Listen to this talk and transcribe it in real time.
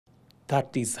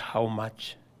That is how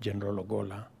much General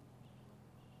Ogolla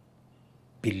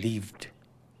believed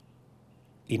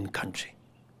in country.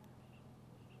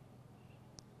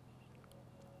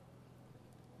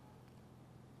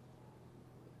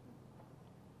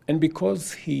 And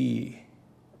because he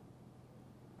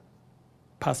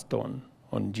passed on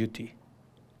duty,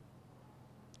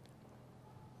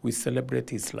 we celebrate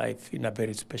his life in a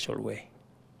very special way.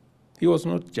 He was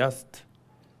not just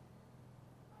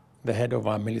the head of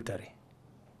our military.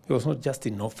 He was not just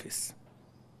in office.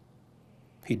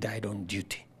 He died on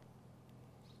duty,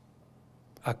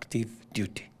 active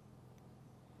duty.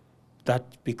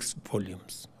 That speaks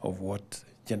volumes of what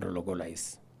General Ogolla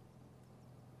is.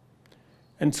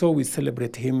 And so we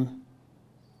celebrate him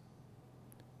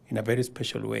in a very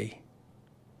special way.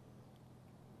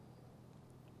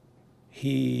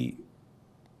 He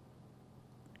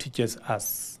teaches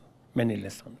us many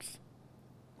lessons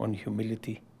on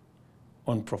humility,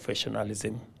 on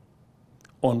professionalism,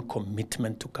 on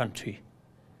commitment to country.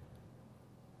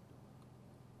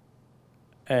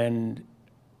 And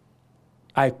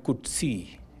I could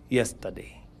see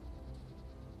yesterday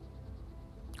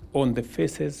on the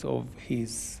faces of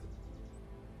his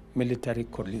military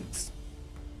colleagues,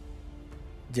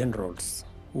 generals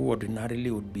who ordinarily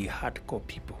would be hardcore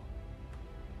people,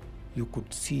 you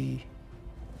could see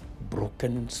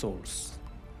broken souls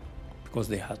because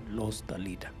they had lost a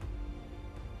leader.